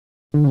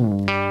There's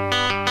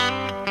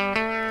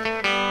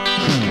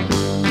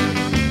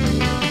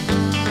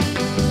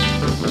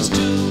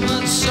too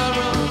much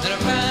sorrow and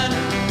I've had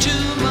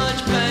too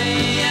much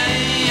pain.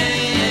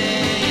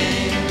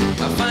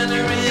 I finally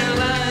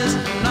realize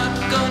I'm not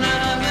gonna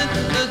have it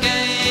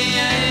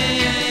again.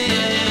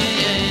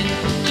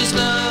 Just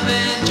love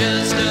ain't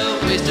just a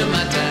waste of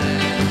my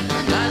time.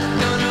 I'm not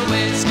gonna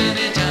waste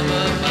any time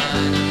of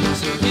mine.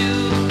 So if you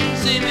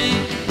see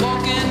me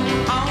walking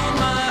on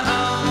my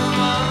own,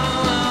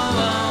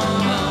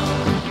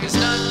 it's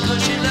not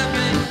 'cause she left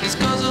me, it's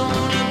 'cause I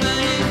wanna be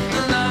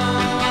alone.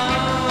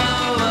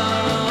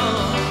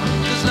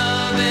 'Cause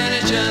love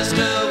ain't just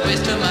a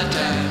waste of my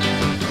time.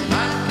 I'm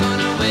not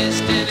gonna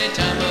waste any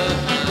time of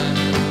mine.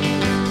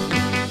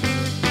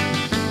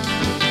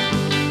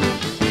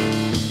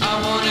 I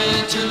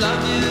wanted to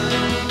love you,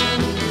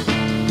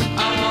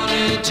 I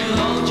wanted to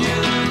hold you,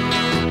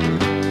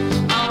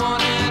 I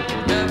wanted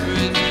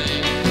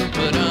everything,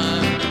 but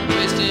I'm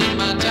wasting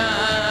my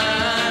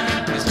time.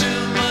 There's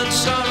too much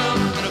sorrow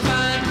and I've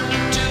had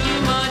too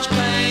much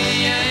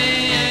pain.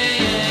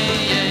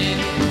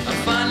 I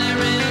finally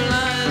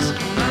realize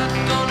I'm not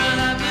gonna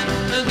have it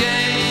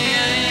again.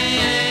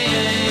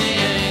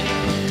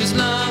 'Cause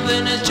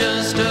loving is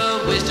just a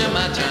waste of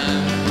my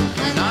time.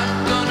 I'm not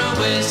gonna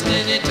waste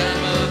any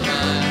time of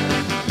mine.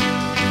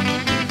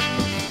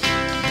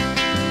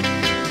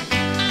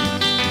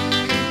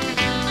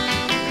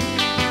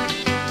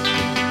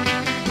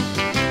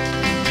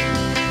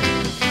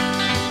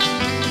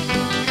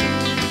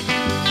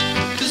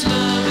 Cause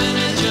loving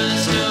is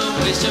just a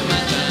waste of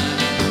my time.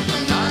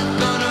 I'm not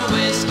gonna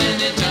waste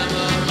any time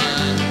of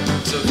mine.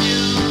 So if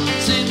you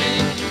see me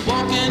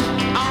walking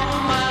on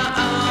my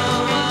own,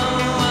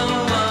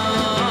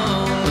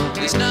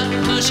 it's not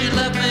 'cause she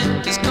left me,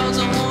 it's 'cause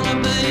I wanna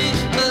be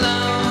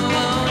alone.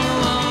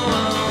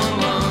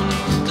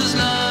 'Cause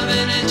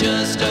loving is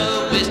just a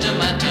waste of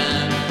my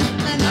time.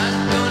 I'm not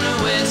gonna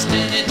waste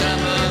any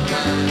time of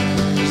mine.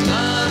 'Cause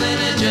loving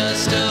is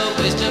just a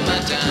waste of my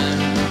time.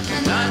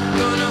 I'm not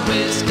gonna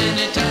waste